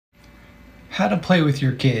How to play with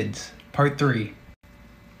your kids, part 3.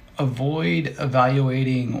 Avoid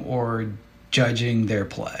evaluating or judging their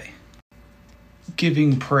play.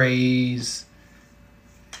 Giving praise,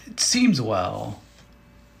 it seems well,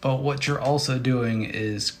 but what you're also doing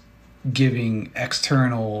is giving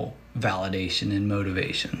external validation and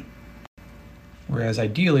motivation. Whereas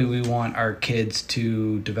ideally, we want our kids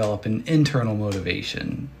to develop an internal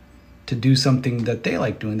motivation to do something that they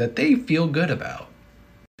like doing, that they feel good about,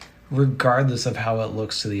 regardless of how it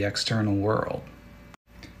looks to the external world.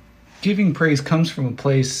 Giving praise comes from a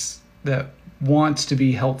place that wants to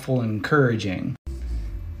be helpful and encouraging.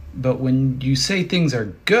 But when you say things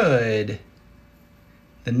are good,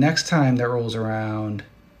 the next time that rolls around,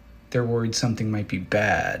 they're worried something might be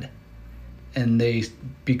bad. And they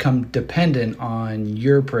become dependent on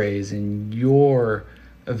your praise and your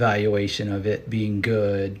evaluation of it being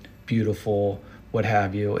good, beautiful, what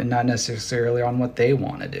have you, and not necessarily on what they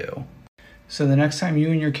want to do. So the next time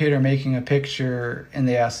you and your kid are making a picture and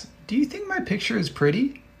they ask, "Do you think my picture is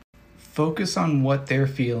pretty?" Focus on what they're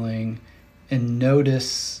feeling and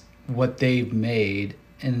notice what they've made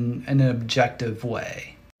in an objective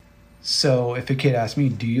way. So if a kid asks me,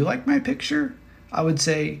 "Do you like my picture?" I would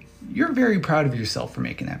say, "You're very proud of yourself for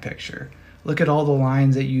making that picture. Look at all the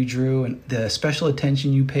lines that you drew and the special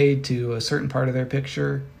attention you paid to a certain part of their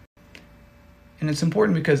picture." And it's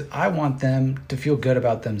important because I want them to feel good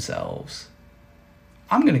about themselves.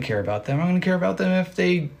 I'm going to care about them. I'm going to care about them if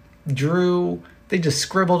they just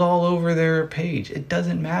scribbled all over their page. It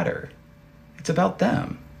doesn't matter. It's about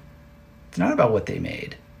them. It's not about what they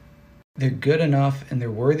made. They're good enough and they're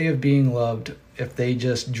worthy of being loved if they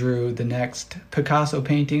just drew the next Picasso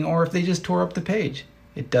painting or if they just tore up the page.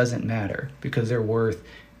 It doesn't matter because their worth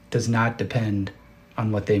does not depend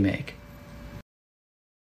on what they make.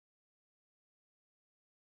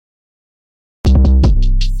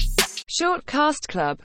 Short Cast Club